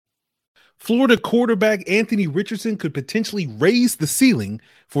Florida quarterback Anthony Richardson could potentially raise the ceiling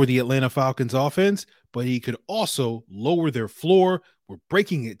for the Atlanta Falcons offense, but he could also lower their floor. We're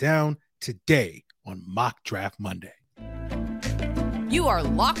breaking it down today on Mock Draft Monday. You are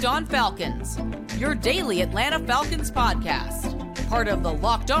Locked On Falcons, your daily Atlanta Falcons podcast. Part of the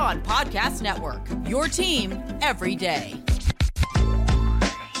Locked On Podcast Network, your team every day.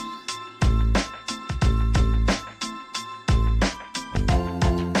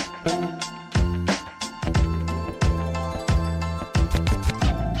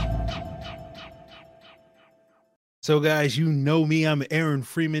 So, guys, you know me. I'm Aaron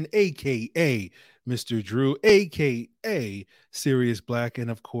Freeman, a.k.a. Mr. Drew, a.k.a. Sirius Black, and,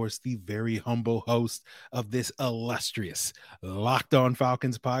 of course, the very humble host of this illustrious Locked On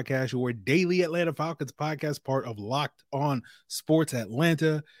Falcons podcast, your daily Atlanta Falcons podcast, part of Locked On Sports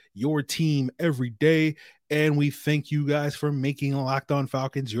Atlanta, your team every day. And we thank you guys for making Locked On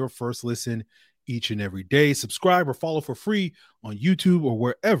Falcons your first listen each and every day. Subscribe or follow for free on YouTube or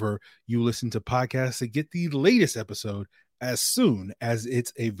wherever you listen to podcasts to get the latest episode as soon as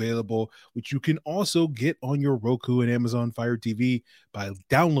it's available, which you can also get on your Roku and Amazon Fire TV by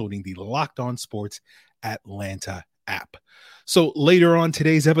downloading the Locked On Sports Atlanta app. So later on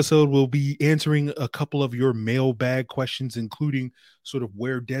today's episode, we'll be answering a couple of your mailbag questions, including sort of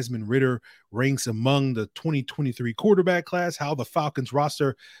where Desmond Ridder ranks among the 2023 quarterback class, how the Falcons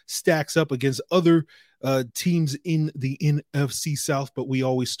roster stacks up against other teams in the NFC South. But we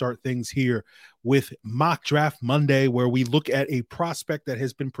always start things here with Mock Draft Monday, where we look at a prospect that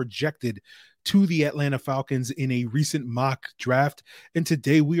has been projected to the Atlanta Falcons in a recent mock draft. And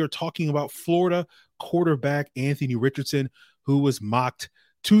today we are talking about Florida quarterback Anthony Richardson, who was mocked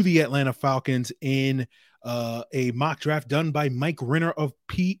to the Atlanta Falcons in a mock draft done by Mike Renner of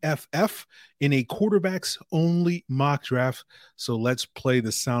PFF in a quarterbacks only mock draft. So let's play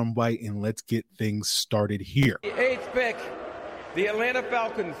the soundbite and let's get things started here. The 8th pick, the Atlanta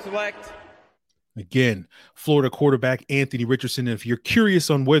Falcons select. Again, Florida quarterback Anthony Richardson. And if you're curious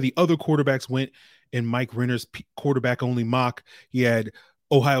on where the other quarterbacks went in Mike Renner's quarterback only mock, he had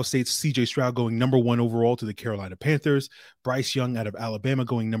Ohio State's C.J. Stroud going number 1 overall to the Carolina Panthers, Bryce Young out of Alabama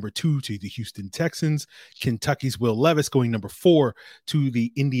going number 2 to the Houston Texans, Kentucky's Will Levis going number 4 to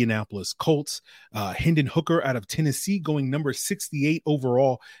the Indianapolis Colts, Hendon Hooker out of Tennessee going number 68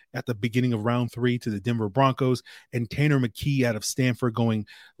 overall at the beginning of round 3 to the Denver Broncos, and Tanner McKee out of Stanford going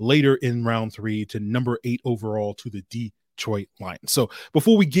later in round 3 to number 8 overall to the Detroit Lions. So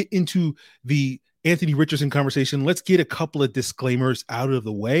before we get into the Anthony Richardson conversation, let's get a couple of disclaimers out of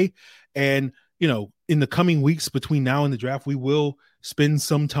the way. And, you know, in the coming weeks between now and the draft, we will spend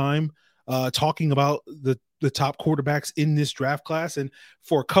some time talking about the top quarterbacks in this draft class. And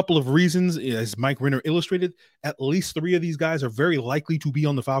for a couple of reasons, as Mike Renner illustrated, at least 3 of these guys are very likely to be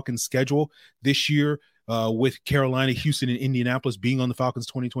on the Falcons schedule this year, with Carolina, Houston, and Indianapolis being on the Falcons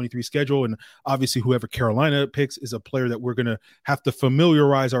 2023 schedule. And obviously whoever Carolina picks is a player that we're going to have to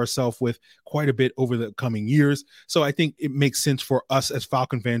familiarize ourselves with quite a bit over the coming years. So I think it makes sense for us as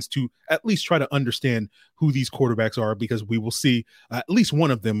Falcon fans to at least try to understand who these quarterbacks are, because we will see at least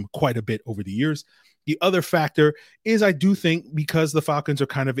one of them quite a bit over the years. The other factor is I do think, because the Falcons are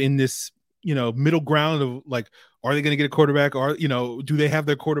kind of in this, you know, middle ground of like, are they going to get a quarterback, or, you know, do they have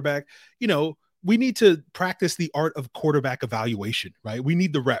their quarterback? You know, we need to practice the art of quarterback evaluation, right? We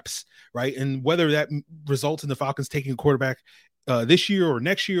need the reps, right? And whether that results in the Falcons taking a quarterback this year or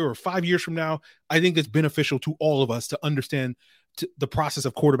next year or 5 years from now, I think it's beneficial to all of us to understand the process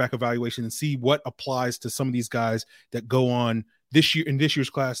of quarterback evaluation and see what applies to some of these guys that go on this year in this year's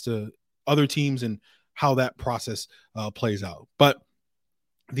class to other teams and how that process plays out. But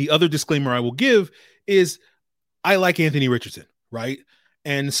the other disclaimer I will give is I like Anthony Richardson, right?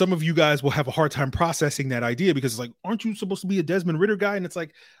 And some of you guys will have a hard time processing that idea, because it's like, aren't you supposed to be a Desmond Ridder guy? And it's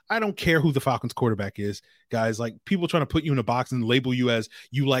like, I don't care who the Falcons quarterback is, guys. Like, people trying to put you in a box and label you as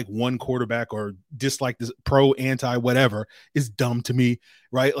you like one quarterback or dislike this pro, anti, whatever is dumb to me,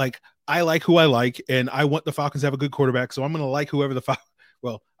 right? Like, I like who I like, and I want the Falcons to have a good quarterback. So I'm going to like whoever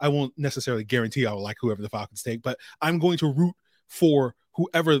well, I won't necessarily guarantee I'll like whoever the Falcons take, but I'm going to root for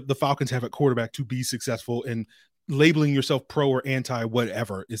whoever the Falcons have at quarterback to be successful, and labeling yourself pro or anti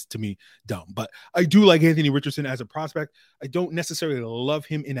whatever is to me dumb. But I do like Anthony Richardson as a prospect. I don't necessarily love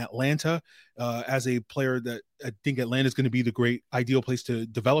him in Atlanta as a player that I think Atlanta is going to be the great ideal place to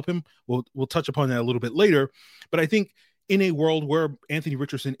develop him. We'll touch upon that a little bit later. But I think in a world where Anthony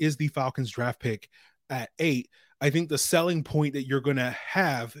Richardson is the Falcons draft pick at 8, I think the selling point that you're going to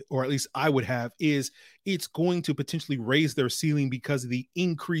have, or at least I would have, is it's going to potentially raise their ceiling because of the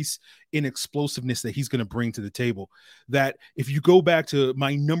increase in explosiveness that he's going to bring to the table. That if you go back to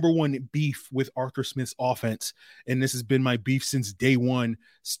my number one beef with Arthur Smith's offense, and this has been my beef since day one,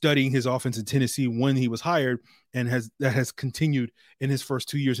 studying his offense in Tennessee when he was hired, and that has continued in his first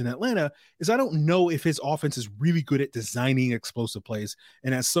 2 years in Atlanta, is I don't know if his offense is really good at designing explosive plays.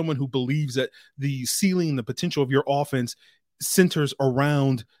 And as someone who believes that the ceiling and the potential of your offense centers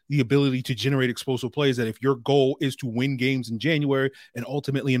around the ability to generate explosive plays, that if your goal is to win games in January and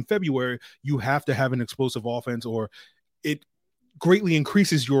ultimately in February, you have to have an explosive offense, or it greatly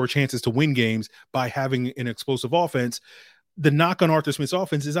increases your chances to win games by having an explosive offense. The knock on Arthur Smith's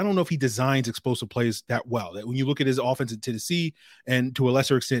offense is I don't know if he designs explosive plays that well. That when you look at his offense in Tennessee and to a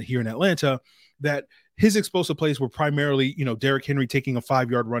lesser extent here in Atlanta, that his explosive plays were primarily, Derrick Henry taking a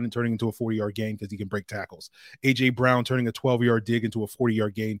 5-yard run and turning into a 40-yard gain because he can break tackles. A.J. Brown turning a 12-yard dig into a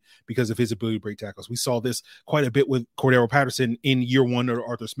 40-yard gain because of his ability to break tackles. We saw this quite a bit with Cordero Patterson in year one under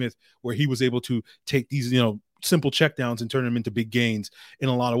Arthur Smith, where he was able to take these, simple checkdowns and turn them into big gains in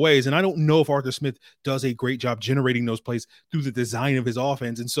a lot of ways. And I don't know if Arthur Smith does a great job generating those plays through the design of his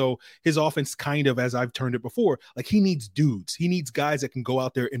offense. And so his offense kind of, as I've turned it before, like he needs dudes. He needs guys that can go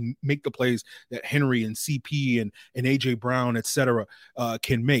out there and make the plays that Henry and CP and AJ Brown, et cetera,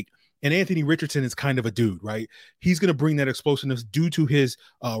 can make. And Anthony Richardson is kind of a dude, right? He's going to bring that explosiveness due to his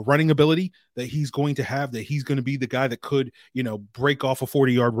running ability that he's going to have, that he's going to be the guy that could, break off a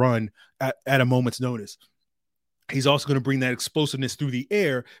 40-yard run at a moment's notice. He's also going to bring that explosiveness through the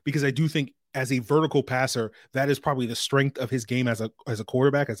air, because I do think as a vertical passer, that is probably the strength of his game as a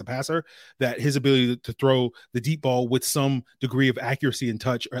quarterback, as a passer, that his ability to throw the deep ball with some degree of accuracy and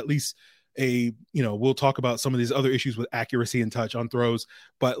touch, or at least we'll talk about some of these other issues with accuracy and touch on throws,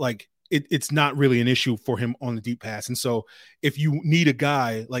 but like it's not really an issue for him on the deep pass. And so if you need a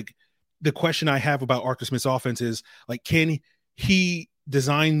guy, like the question I have about Arthur Smith's offense is like, can he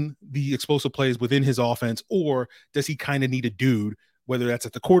design the explosive plays within his offense, or does he kind of need a dude, whether that's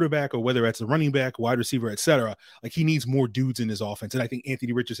at the quarterback or whether that's the running back, wide receiver, etc.? Like he needs more dudes in his offense. And I think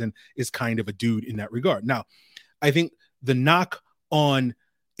Anthony Richardson is kind of a dude in that regard. Now, I think the knock on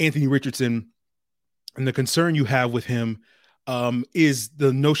Anthony Richardson and the concern you have with him is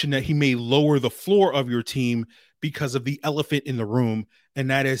the notion that he may lower the floor of your team because of the elephant in the room, and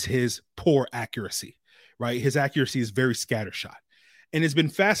that is his poor accuracy, right? His accuracy is very scattershot. And it's been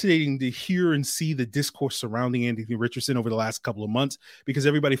fascinating to hear and see the discourse surrounding Anthony Richardson over the last couple of months, because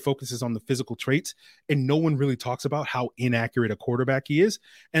everybody focuses on the physical traits and no one really talks about how inaccurate a quarterback he is.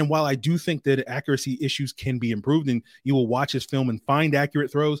 And while I do think that accuracy issues can be improved, and you will watch his film and find accurate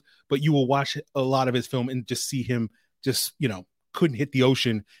throws, but you will watch a lot of his film and just see him just, couldn't hit the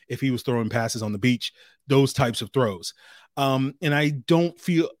ocean if he was throwing passes on the beach, those types of throws. And I don't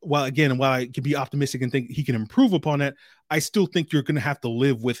feel, while I can be optimistic and think he can improve upon that, I still think you're going to have to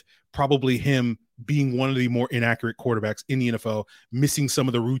live with probably him being one of the more inaccurate quarterbacks in the NFL, missing some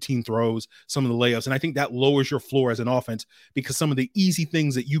of the routine throws, some of the layups. And I think that lowers your floor as an offense, because some of the easy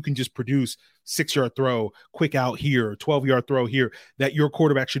things that you can just produce, 6-yard throw, quick out here, 12-yard throw here, that your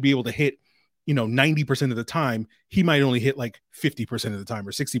quarterback should be able to hit 90% of the time, he might only hit like 50% of the time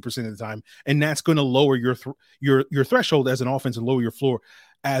or 60% of the time. And that's going to lower your threshold as an offense and lower your floor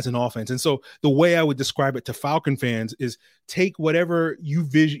as an offense. And so the way I would describe it to Falcon fans is take whatever you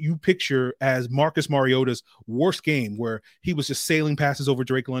picture as Marcus Mariota's worst game, where he was just sailing passes over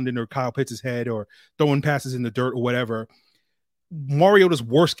Drake London or Kyle Pitts' head or throwing passes in the dirt or whatever. Mariota's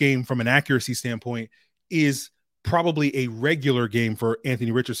worst game from an accuracy standpoint is probably a regular game for Anthony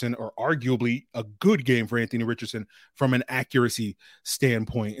Richardson, or arguably a good game for Anthony Richardson from an accuracy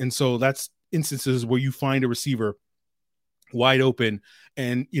standpoint. And so that's instances where you find a receiver wide open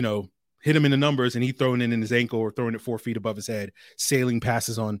and, hit him in the numbers, and he throwing it in his ankle or throwing it 4 feet above his head, sailing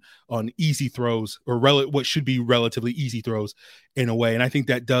passes on easy throws, or what should be relatively easy throws in a way. And I think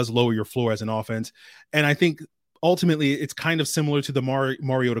that does lower your floor as an offense. And I think ultimately it's kind of similar to the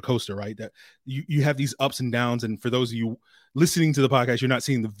Mariota coaster, right? That you have these ups and downs. And for those of you listening to the podcast, you're not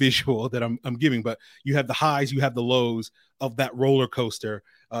seeing the visual that I'm giving, but you have the highs, you have the lows of that roller coaster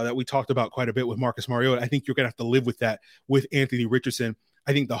that we talked about quite a bit with Marcus Mariota. I think you're going to have to live with that with Anthony Richardson.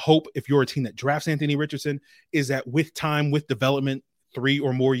 I think the hope, if you're a team that drafts Anthony Richardson, is that with time, with development, 3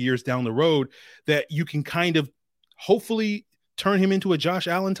 or more years down the road, that you can kind of hopefully turn him into a Josh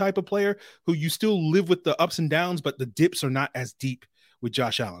Allen type of player, who you still live with the ups and downs, but the dips are not as deep with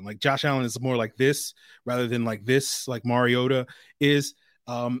Josh Allen. Like Josh Allen is more like this rather than like this, like Mariota is.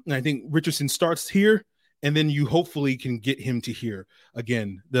 And I think Richardson starts here and then you hopefully can get him to hear.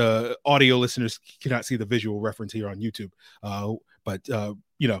 Again, the audio listeners cannot see the visual reference here on YouTube,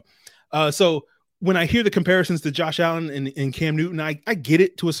 so when I hear the comparisons to Josh Allen and Cam Newton, I get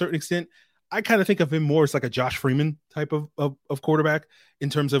it to a certain extent. I kind of think of him more as like a Josh Freeman type of quarterback in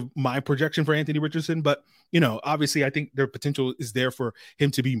terms of my projection for Anthony Richardson. But, obviously I think their potential is there for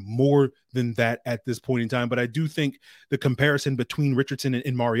him to be more than that at this point in time. But I do think the comparison between Richardson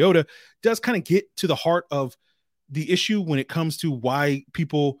and Mariota does kind of get to the heart of the issue when it comes to why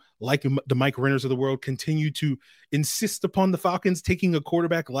people like the Mike Renners of the world continue to insist upon the Falcons taking a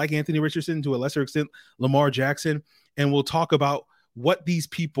quarterback like Anthony Richardson, to a lesser extent, Lamar Jackson. And we'll talk about what these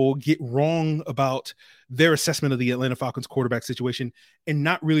people get wrong about their assessment of the Atlanta Falcons quarterback situation, and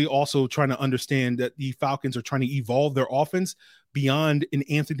not really also trying to understand that the Falcons are trying to evolve their offense beyond an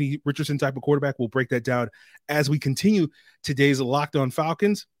Anthony Richardson type of quarterback. We'll break that down as we continue today's Locked On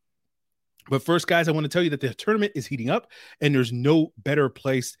Falcons. But first, guys, I want to tell you that the tournament is heating up, and there's no better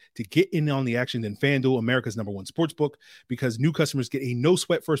place to get in on the action than FanDuel, America's #1 sportsbook, because new customers get a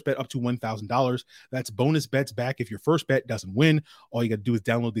no-sweat first bet up to $1,000. That's bonus bets back if your first bet doesn't win. All you got to do is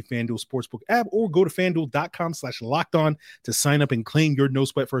download the FanDuel Sportsbook app or go to FanDuel.com/lockedon to sign up and claim your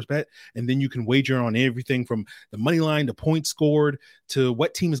no-sweat first bet, and then you can wager on everything from the money line to points scored to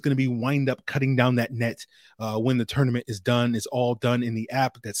what team is going to be wind up cutting down that net when the tournament is done. It's all done in the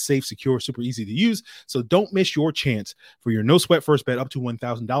app that's safe, secure, super easy to use. So don't miss your chance for your no sweat first bet up to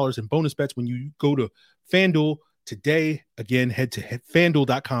 $1,000 in bonus bets when you go to FanDuel today. Again, head to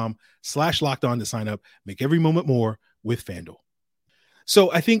FanDuel.com/lockedon to sign up. Make every moment more with FanDuel.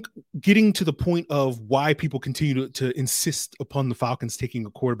 So I think getting to the point of why people continue to insist upon the Falcons taking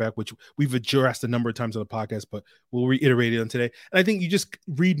a quarterback, which we've addressed a number of times on the podcast, but we'll reiterate it on today. And I think you just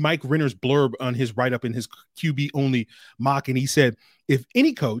read Mike Renner's blurb on his write-up in his QB only mock, and he said, if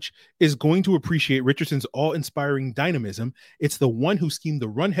any coach is going to appreciate Richardson's awe-inspiring dynamism, it's the one who schemed the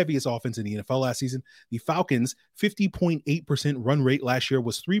run-heaviest offense in the NFL last season. The Falcons' 50.8% run rate last year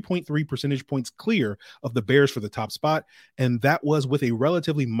was 3.3 percentage points clear of the Bears for the top spot, and that was with a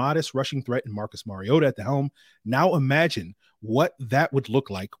relatively modest rushing threat in Marcus Mariota at the helm. Now imagine what that would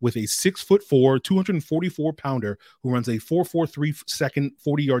look like with a 6'4", 244-pounder who runs a 4.43 second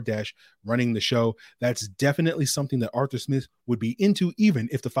 40-yard dash running the show. That's definitely something that Arthur Smith would be into, even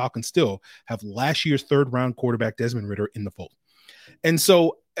if the Falcons still have last year's third-round quarterback Desmond Ridder in the fold. And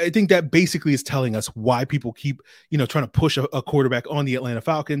so I think that basically is telling us why people keep, trying to push a quarterback on the Atlanta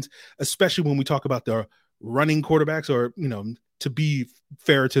Falcons, especially when we talk about the running quarterbacks, or, to be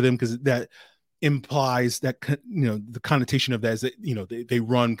fair to them, because that implies that, the connotation of that is that, they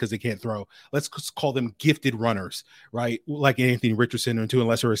run because they can't throw. Let's call them gifted runners, right? Like Anthony Richardson, or to a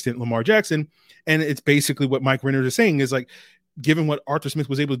lesser extent, Lamar Jackson. And it's basically what Mike Renner is saying is like, given what Arthur Smith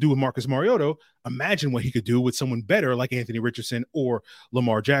was able to do with Marcus Mariota, imagine what he could do with someone better like Anthony Richardson or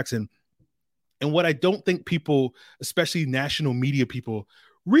Lamar Jackson. And what I don't think people, especially national media people,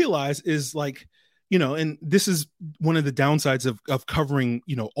 realize is like, and this is one of the downsides of covering,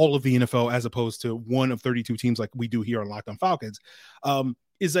 all of the NFL as opposed to one of 32 teams like we do here on Locked On Falcons,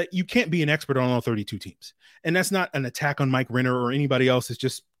 is that you can't be an expert on all 32 teams. And that's not an attack on Mike Renner or anybody else. It's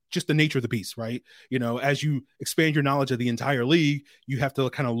just the nature of the beast, right? As you expand your knowledge of the entire league, you have to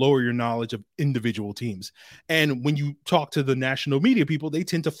kind of lower your knowledge of individual teams. And when you talk to the national media people, they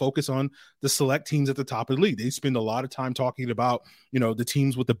tend to focus on the select teams at the top of the league. They spend a lot of time talking about, the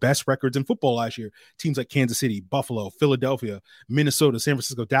teams with the best records in football last year, teams like Kansas City, Buffalo, Philadelphia, Minnesota, San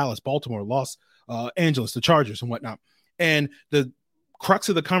Francisco, Dallas, Baltimore, Los Angeles, the Chargers and whatnot. And the crux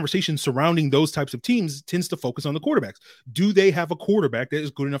of the conversation surrounding those types of teams tends to focus on the quarterbacks. Do they have a quarterback that is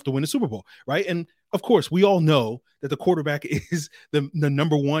good enough to win a Super Bowl, right? And of course, we all know that the quarterback is the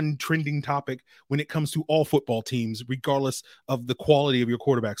number one trending topic when it comes to all football teams, regardless of the quality of your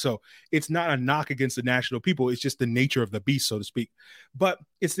quarterback. So it's not a knock against the national people. It's just the nature of the beast, so to speak. But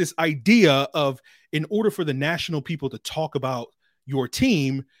it's this idea of, in order for the national people to talk about your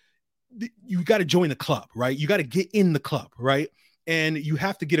team, you got to join the club, right? You got to get in the club, right? And you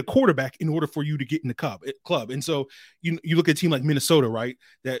have to get a quarterback in order for you to get in the club. And so you look at a team like Minnesota, right,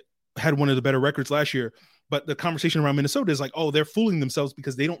 that had one of the better records last year. But the conversation around Minnesota is like, oh, they're fooling themselves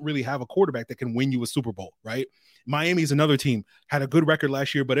because they don't really have a quarterback that can win you a Super Bowl, right? Miami is another team, had a good record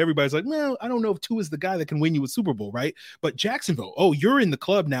last year, but everybody's like, well, I don't know if Tua is the guy that can win you a Super Bowl, right? But Jacksonville, oh, you're in the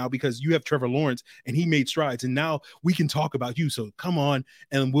club now because you have Trevor Lawrence and he made strides, and now we can talk about you. So come on,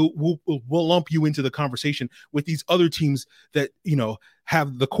 and we'll lump you into the conversation with these other teams that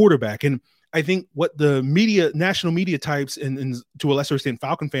have the quarterback. And I think what the national media types, and to a lesser extent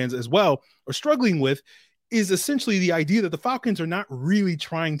Falcon fans as well, are struggling with is essentially the idea that the Falcons are not really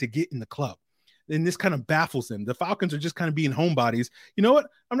trying to get in the club. And this kind of baffles them. The Falcons are just kind of being homebodies. You know what?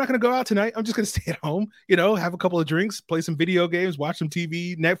 I'm not going to go out tonight. I'm just going to stay at home, have a couple of drinks, play some video games, watch some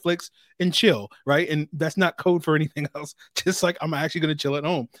TV, Netflix, and chill, right? And that's not code for anything else. Just like I'm actually going to chill at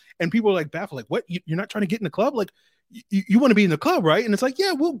home. And people are like baffled, like, what? You're not trying to get in the club? Like, you want to be in the club, right? And it's like,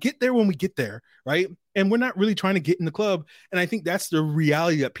 yeah, we'll get there when we get there, right? And we're not really trying to get in the club. And I think that's the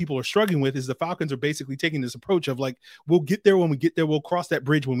reality that people are struggling with, is the Falcons are basically taking this approach of like, we'll get there when we get there. We'll cross that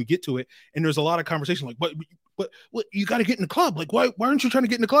bridge when we get to it. And there's a lot of conversation like, what you got to get in the club. Like, why aren't you trying to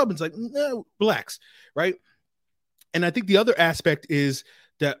get in the club? And it's like, no, relax, right? And I think the other aspect is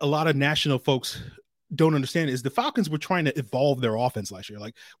that a lot of national folks don't understand is the Falcons were trying to evolve their offense last year.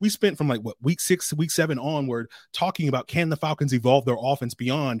 Like, we spent from like week 6, week 7 onward talking about, can the Falcons evolve their offense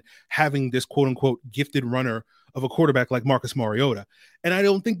beyond having this quote unquote gifted runner of a quarterback like Marcus Mariota. And I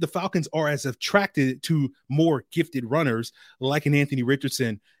don't think the Falcons are as attracted to more gifted runners like an Anthony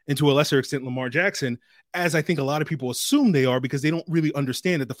Richardson, and to a lesser extent Lamar Jackson, as I think a lot of people assume they are, because they don't really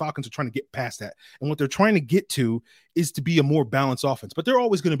understand that the Falcons are trying to get past that. And what they're trying to get to is to be a more balanced offense. But they're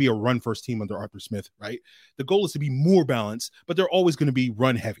always going to be a run-first team under Arthur Smith, right? The goal is to be more balanced, but they're always going to be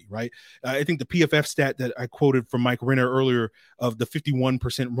run-heavy, right? I think the PFF stat that I quoted from Mike Renner earlier of the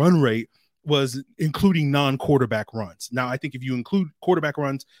 51% run rate was including non-quarterback runs. Now, I think if you include quarterback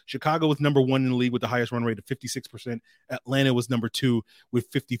runs, Chicago was number 1 in the league with the highest run rate of 56%. Atlanta was number 2 with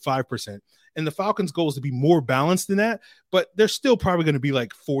 55%. And the Falcons' goal is to be more balanced than that, but they're still probably going to be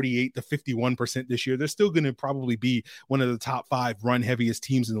like 48 to 51% this year. They're still going to probably be one of the top 5 run heaviest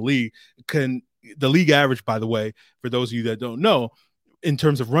teams in the league. The league average, by the way, for those of you that don't know, in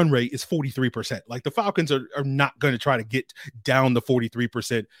terms of run rate, is 43%. Like, the Falcons are not going to try to get down the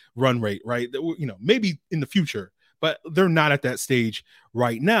 43% run rate, right? Maybe in the future, but they're not at that stage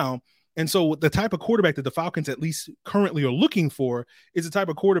right now. And so the type of quarterback that the Falcons at least currently are looking for is the type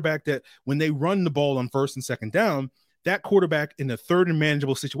of quarterback that when they run the ball on first and second down, that quarterback in a third and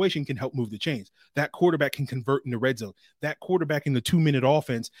manageable situation can help move the chains. That quarterback can convert in the red zone. That quarterback in the 2-minute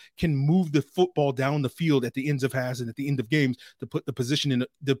offense can move the football down the field at the ends of halves and at the end of games to put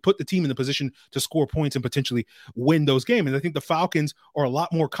the team in the position to score points and potentially win those games. And I think the Falcons are a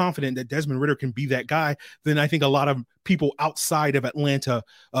lot more confident that Desmond Ridder can be that guy than I think a lot of people outside of Atlanta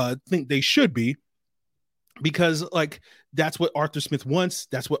think they should be. Because that's what Arthur Smith wants.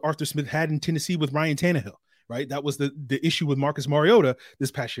 That's what Arthur Smith had in Tennessee with Ryan Tannehill. Right. That was the issue with Marcus Mariota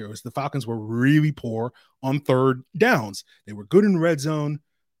this past year, was the Falcons were really poor on third downs. They were good in the red zone.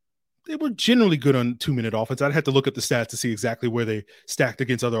 They were generally good on 2-minute offense. I'd have to look at the stats to see exactly where they stacked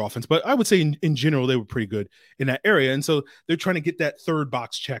against other offense, but I would say in general, they were pretty good in that area. And so they're trying to get that third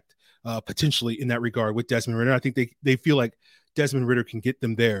box checked potentially in that regard with Desmond Ridder. I think they feel like Desmond Ridder can get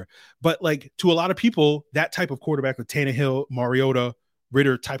them there. But to a lot of people, that type of quarterback, the Tannehill, Mariota,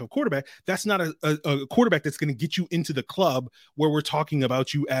 Ridder type of quarterback, that's not a quarterback that's going to get you into the club where we're talking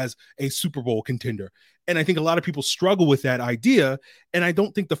about you as a Super Bowl contender. And I think a lot of people struggle with that idea. And I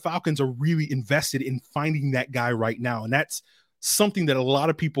don't think the Falcons are really invested in finding that guy right now. And that's something that a lot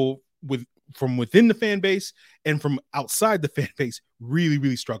of people from within the fan base and from outside the fan base really,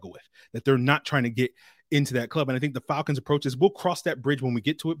 really struggle with, that they're not trying to get into that club. And I think the Falcons approach is, we'll cross that bridge when we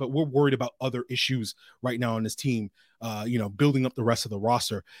get to it, but we're worried about other issues right now on this team, building up the rest of the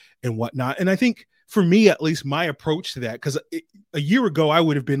roster and whatnot. And I think for me, at least, my approach to that, because a year ago, I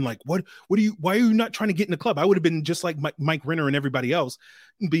would have been like, why are you not trying to get in the club? I would have been just like Mike Renner and everybody else,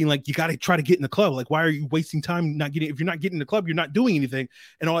 being like, you got to try to get in the club. Like, why are you wasting time if you're not getting in the club, you're not doing anything,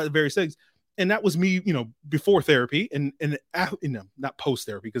 and all that various things. And that was me, before therapy and not post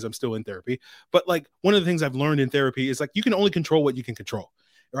therapy, because I'm still in therapy. But one of the things I've learned in therapy is you can only control what you can control.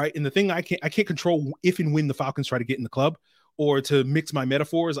 Right. And the thing I can't control if and when the Falcons try to get in the club, or to mix my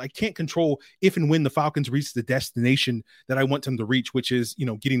metaphors, I can't control if and when the Falcons reach the destination that I want them to reach, which is,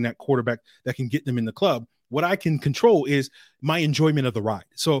 getting that quarterback that can get them in the club. What I can control is my enjoyment of the ride.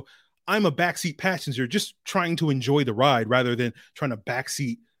 So I'm a backseat passenger just trying to enjoy the ride rather than trying to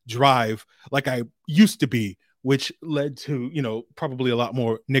backseat drive like I used to be, which led to, probably a lot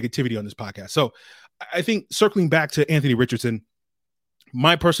more negativity on this podcast. So I think, circling back to Anthony Richardson,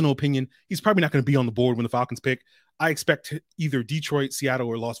 my personal opinion, he's probably not going to be on the board when the Falcons pick. I expect either Detroit, Seattle,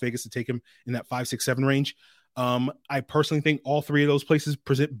 or Las Vegas to take him in that 5, 6, 7 range. I personally think all 3 of those places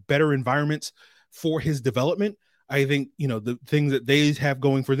present better environments for his development. I think, the thing that they have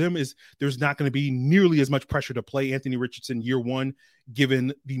going for them is there's not going to be nearly as much pressure to play Anthony Richardson year one,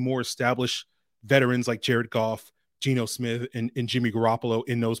 given the more established veterans like Jared Goff, Geno Smith and Jimmy Garoppolo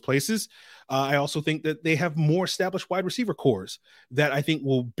in those places. I also think that they have more established wide receiver cores that I think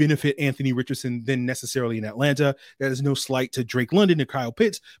will benefit Anthony Richardson than necessarily in Atlanta. That is no slight to Drake London and Kyle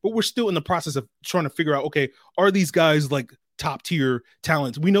Pitts, but we're still in the process of trying to figure out, okay, are these guys like top tier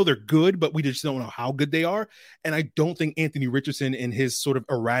talents? We know they're good, but we just don't know how good they are. And I don't think Anthony Richardson and his sort of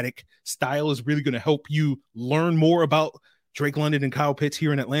erratic style is really going to help you learn more about Drake London and Kyle Pitts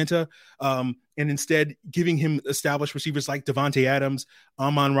here in Atlanta. And instead giving him established receivers like Devontae Adams,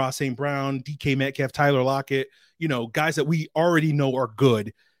 Amon-Ra St. Brown, DK Metcalf, Tyler Lockett, guys that we already know are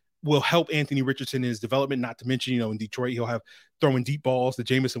good, will help Anthony Richardson in his development. Not to mention, in Detroit, he'll have throwing deep balls to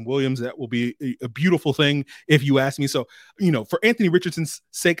Jameson Williams. That will be a beautiful thing, if you ask me. So, for Anthony Richardson's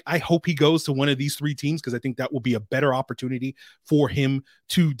sake, I hope he goes to one of these three teams, because I think that will be a better opportunity for him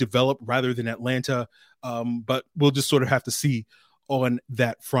to develop rather than Atlanta. But we'll just sort of have to see on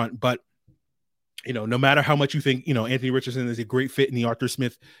that front. But, no matter how much you think, Anthony Richardson is a great fit in the Arthur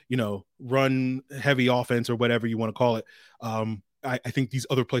Smith, run heavy offense or whatever you want to call it, I think these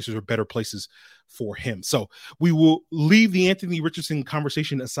other places are better places for him. So we will leave the Anthony Richardson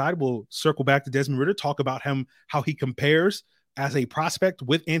conversation aside. We'll circle back to Desmond Ridder, talk about him, how he compares as a prospect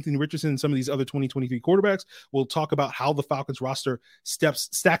with Anthony Richardson and some of these other 2023 quarterbacks. We'll talk about how the Falcons roster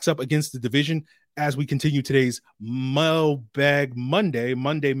stacks up against the division as we continue today's Monday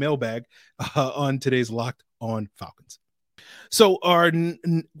mailbag on today's Locked On Falcons. So our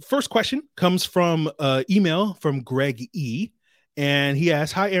first question comes from email from Greg E. And he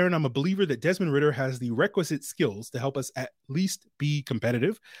asks, "Hi, Aaron. I'm a believer that Desmond Ridder has the requisite skills to help us at least be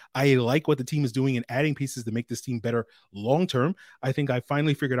competitive. I like what the team is doing and adding pieces to make this team better long-term. I think I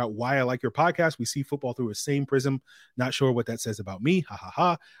finally figured out why I like your podcast. We see football through a same prism. Not sure what that says about me. Ha, ha,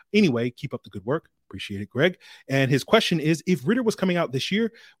 ha. Anyway, keep up the good work. Appreciate it, Greg." And his question is, if Ridder was coming out this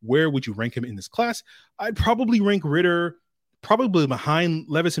year, where would you rank him in this class? I'd probably rank Ridder probably behind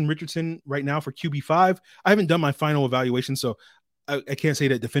Levis and Richardson right now for QB5. I haven't done my final evaluation, so I can't say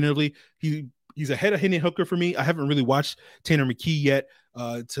that definitively. He's ahead of Hendon Hooker for me. I haven't really watched Tanner McKee yet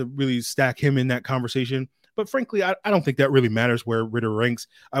to really stack him in that conversation. But frankly, I don't think that really matters where Ridder ranks.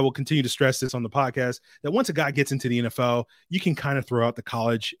 I will continue to stress this on the podcast, that once a guy gets into the NFL, you can kind of throw out the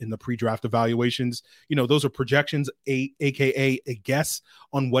college in the pre-draft evaluations. Those are projections, aka a guess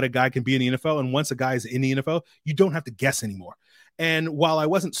on what a guy can be in the NFL. And once a guy is in the NFL, you don't have to guess anymore. And while I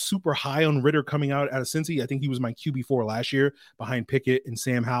wasn't super high on Ridder coming out of Cincy, I think he was my QB4 last year behind Pickett and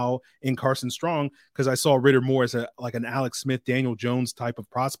Sam Howell and Carson Strong, because I saw Ridder more as like an Alex Smith, Daniel Jones type of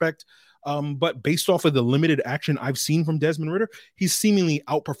prospect. But based off of the limited action I've seen from Desmond Ridder, he's seemingly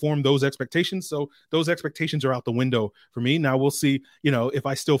outperformed those expectations. So those expectations are out the window for me. Now we'll see, if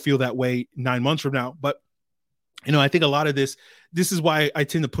I still feel that way 9 months from now. But I think a lot of this is why I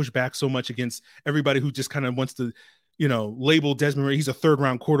tend to push back so much against everybody who just kind of wants to label Desmond Ridder, he's a third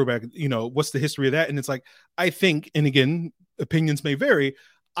round quarterback. What's the history of that? And it's like, I think, and again, opinions may vary,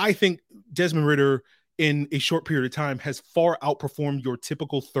 I think Desmond Ridder in a short period of time has far outperformed your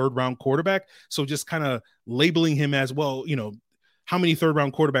typical third round quarterback. So just kind of labeling him as, well, how many third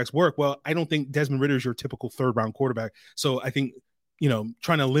round quarterbacks work? Well, I don't think Desmond Ridder is your typical third round quarterback. So I think,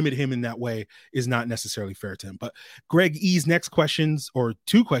 trying to limit him in that way is not necessarily fair to him. But Greg E's next questions, or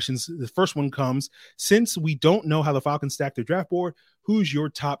two questions. The first one comes, since we don't know how the Falcons stack their draft board, who's your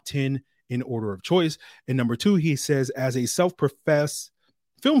top 10 in order of choice? And number two, he says, as a self-professed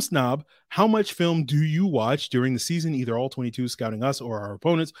film snob, how much film do you watch during the season, either all 22 scouting us or our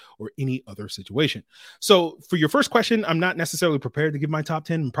opponents or any other situation? So for your first question, I'm not necessarily prepared to give my top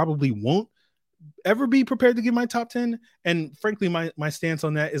 10 and probably won't ever be prepared to give my top 10. And frankly, my stance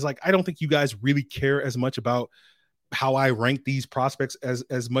on that is like, I don't think you guys really care as much about how I rank these prospects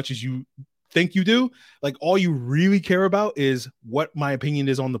as much as you think you do. Like, all you really care about is what my opinion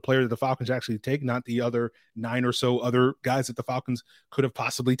is on the player that the Falcons actually take, not the other 9 or so other guys that the Falcons could have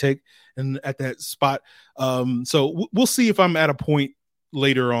possibly take and at that spot. So we'll see if I'm at a point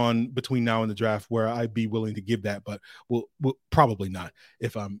later on between now and the draft where I'd be willing to give that, but we'll probably not,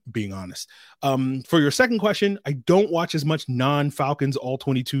 if I'm being honest. For your second question, I don't watch as much non-Falcons all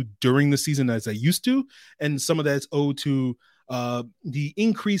 22 during the season as I used to, and some of that's owed to the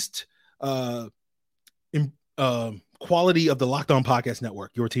increased quality of the Locked On Podcast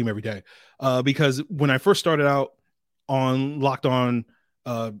Network, your team every day. Because when I first started out on Locked On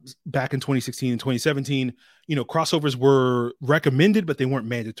back in 2016 and 2017, crossovers were recommended, but they weren't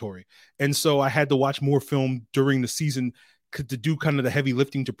mandatory. And so I had to watch more film during the season to do kind of the heavy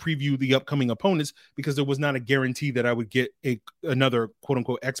lifting to preview the upcoming opponents, because there was not a guarantee that I would get another quote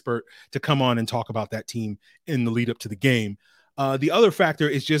unquote expert to come on and talk about that team in the lead up to the game. The other factor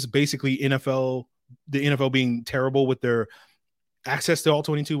is just basically NFL the NFL being terrible with their access to all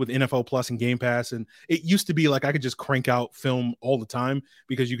 22 with NFL Plus and Game Pass. And it used to be like I could just crank out film all the time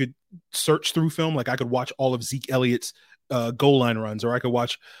because you could search through film. Like I could watch all of Zeke Elliott's goal line runs, or I could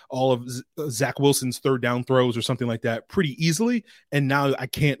watch all of Zach Wilson's third down throws or something like that pretty easily. And now I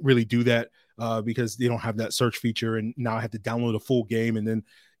can't really do that because they don't have that search feature. And now I have to download a full game and then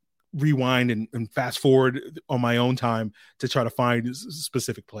rewind and fast forward on my own time to try to find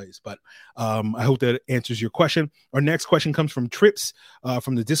specific plays. But I hope that answers your question. Our next question comes from Trips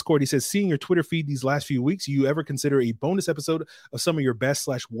from the Discord. He says, seeing your Twitter feed these last few weeks, you ever consider a bonus episode of some of your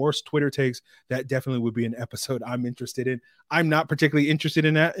best/worst Twitter takes? That definitely would be an episode I'm interested in. I'm not particularly interested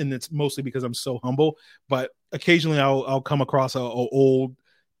in that, and it's mostly because I'm so humble, but occasionally I'll come across a old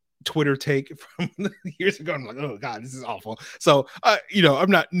Twitter take from years ago. I'm like, oh God, this is awful. So, I'm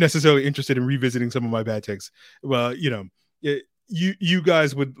not necessarily interested in revisiting some of my bad takes. Well, you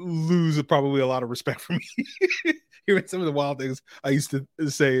guys would lose probably a lot of respect for me hearing some of the wild things I used to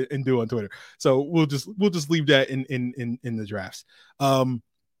say and do on Twitter. So we'll just leave that in the drafts.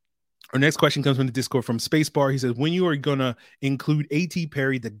 Our next question comes from the Discord from Spacebar. He says, when you are going to include A.T.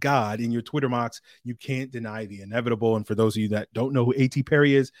 Perry, the God, in your Twitter mocks, you can't deny the inevitable. And for those of you that don't know who A.T.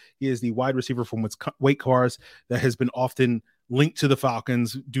 Perry is, he is the wide receiver from Wake Cars that has been often linked to the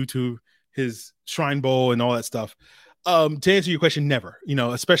Falcons due to his Shrine Bowl and all that stuff. To answer your question, never,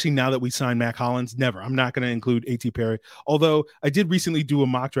 especially now that we signed Mac Hollins, never. I'm not going to include A.T. Perry. Although I did recently do a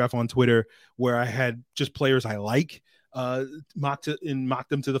mock draft on Twitter where I had just players I like, mocked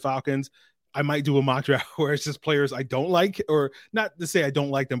them to the Falcons. I might do a mock draft where it's just players I don't like, or not to say I don't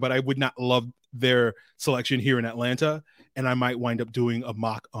like them, but I would not love their selection here in Atlanta. And I might wind up doing a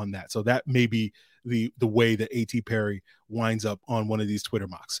mock on that. So that may be the way that A.T. Perry winds up on one of these Twitter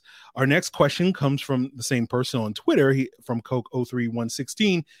mocks. Our next question comes from the same person on Twitter, from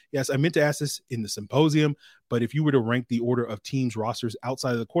Coke03116. Yes, I meant to ask this in the symposium, but if you were to rank the order of teams' rosters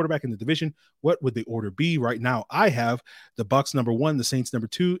outside of the quarterback in the division, what would the order be? Right now, I have the Bucs number 1, the Saints number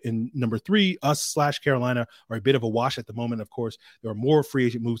 2, and number 3, us/Carolina are a bit of a wash at the moment. Of course, there are more free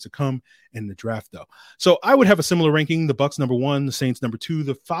agent moves to come in the draft, though. So I would have a similar ranking: the Bucs number 1, the Saints number 2,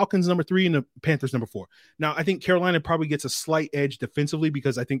 the Falcons number 3, and the Panthers number 4. Now, I think Carolina probably gets a slight edge defensively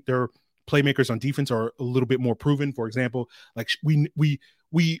because I think their playmakers on defense are a little bit more proven. For example, like we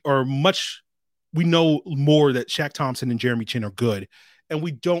know more that Shaq Thompson and Jeremy Chin are good, and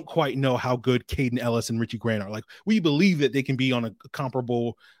we don't quite know how good Caden Ellis and Richie Grant are. Like, we believe that they can be on a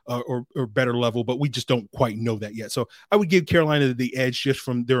comparable or better level, but we just don't quite know that yet. So I would give Carolina the edge just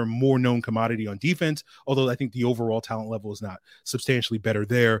from their more known commodity on defense, although I think the overall talent level is not substantially better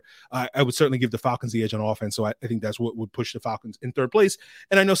there. I would certainly give the Falcons the edge on offense, so I think that's what would push the Falcons in third place.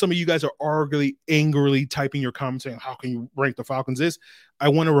 And I know some of you guys are angrily typing your comments saying, how can you rank the Falcons this? I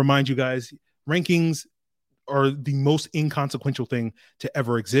want to remind you guys, rankings are the most inconsequential thing to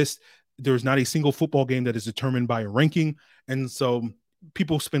ever exist. There's not a single football game that is determined by a ranking. And so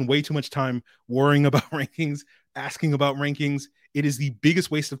people spend way too much time worrying about rankings, asking about rankings. It is the biggest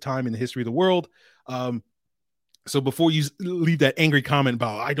waste of time in the history of the world. So before you leave that angry comment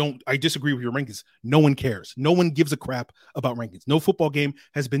about, I disagree with your rankings, no one cares. No one gives a crap about rankings. No football game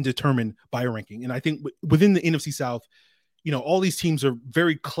has been determined by a ranking. And I think within the NFC South, all these teams are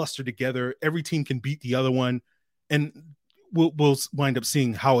very clustered together. Every team can beat the other one, and we'll wind up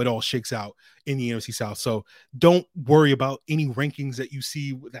seeing how it all shakes out in the NFC South. So don't worry about any rankings that you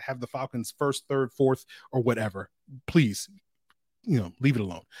see that have the Falcons first, third, fourth, or whatever. Please, leave it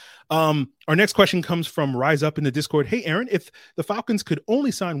alone. Our next question comes from Rise Up in the Discord. Hey, Aaron, if the Falcons could only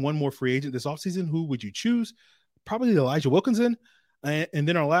sign one more free agent this offseason, who would you choose? Probably Elijah Wilkinson. And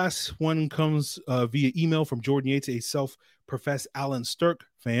then our last one comes via email from Jordan Yates, a self-professed Alan Stirk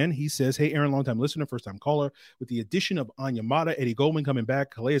fan. He says, hey, Aaron, longtime listener, first-time caller. With the addition of Anya Mata, Eddie Goldman coming back,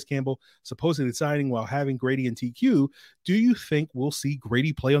 Calais Campbell supposedly signing while having Grady and TQ, do you think we'll see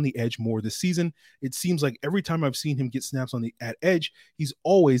Grady play on the edge more this season? It seems like every time I've seen him get snaps at edge, he's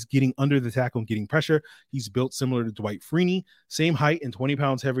always getting under the tackle and getting pressure. He's built similar to Dwight Freeney, same height and 20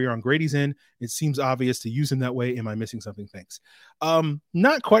 pounds heavier on Grady's end. It seems obvious to use him that way. Am I missing something? Thanks.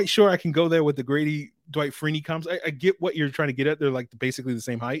 Not quite sure I can go there with the Grady Dwight Freeney comps. I get what you're trying to get at. They're like basically the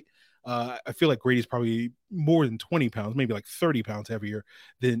same height. I feel like Grady's probably more than 20 pounds, maybe like 30 pounds heavier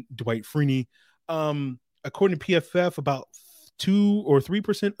than Dwight Freeney. According to PFF, about 2 or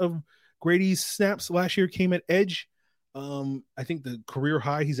 3% of Grady's snaps last year came at edge. I think the career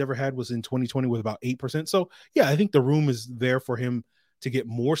high he's ever had was in 2020 with about 8%. So yeah, I think the room is there for him to get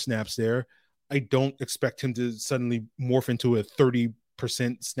more snaps there. I don't expect him to suddenly morph into a 30%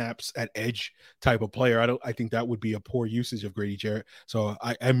 percent snaps at edge type of player. I think that would be a poor usage of Grady Jarrett. So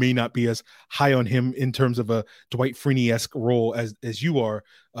I may not be as high on him in terms of a Dwight Freeney-esque role as you are,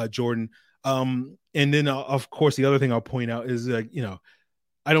 Jordan. And then of course, the other thing I'll point out is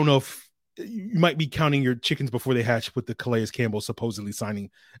I don't know if you might be counting your chickens before they hatch with the Calais Campbell supposedly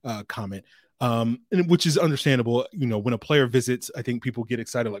signing comment. Which is understandable. When a player visits, I think people get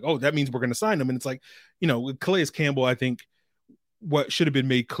excited, like, oh, that means we're going to sign them. And it's like, with Calais Campbell, I think what should have been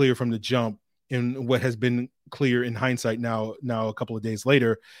made clear from the jump, and what has been clear in hindsight now a couple of days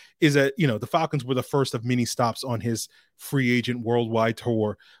later, is that, the Falcons were the first of many stops on his free agent worldwide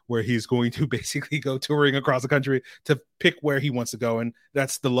tour, where he's going to basically go touring across the country to pick where he wants to go. And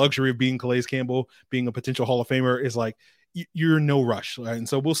that's the luxury of being Calais Campbell, being a potential Hall of Famer, is like, you're in no rush. Right? And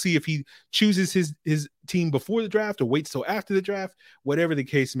so we'll see if he chooses his team before the draft or waits till after the draft, whatever the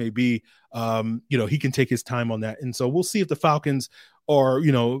case may be. He can take his time on that. And so we'll see if the Falcons are,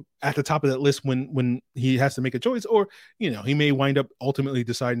 at the top of that list when he has to make a choice, or, he may wind up ultimately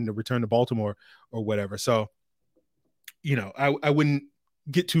deciding to return to Baltimore or whatever. So, I wouldn't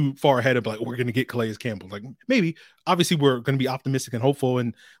get too far ahead of like, we're going to get Calais Campbell. Like, maybe, obviously we're going to be optimistic and hopeful,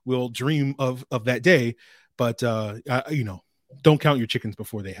 and we'll dream of that day. But, don't count your chickens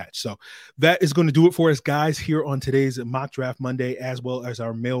before they hatch. So that is going to do it for us, guys, here on today's Mock Draft Monday, as well as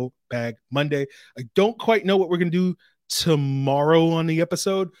our Mailbag Monday. I don't quite know what we're going to do tomorrow on the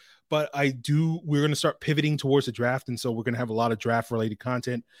episode, but we're going to start pivoting towards the draft. And so we're going to have a lot of draft related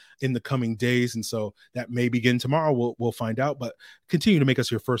content in the coming days. And so that may begin tomorrow. We'll find out, but continue to make us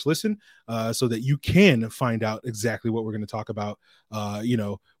your first listen so that you can find out exactly what we're going to talk about,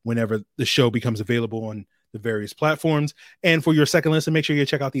 whenever the show becomes available on the various platforms. And for your second listen, make sure you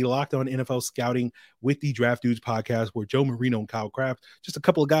check out the Locked On NFL Scouting with the Draft Dudes podcast, where Joe Marino and Kyle Kraft, just a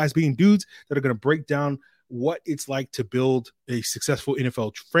couple of guys being dudes that are going to break down what it's like to build a successful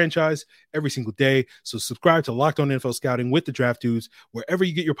NFL franchise every single day. So subscribe to Locked On NFL Scouting with the Draft Dudes, wherever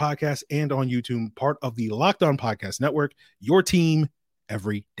you get your podcasts, and on YouTube, part of the Locked On Podcast Network, your team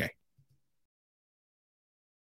every day.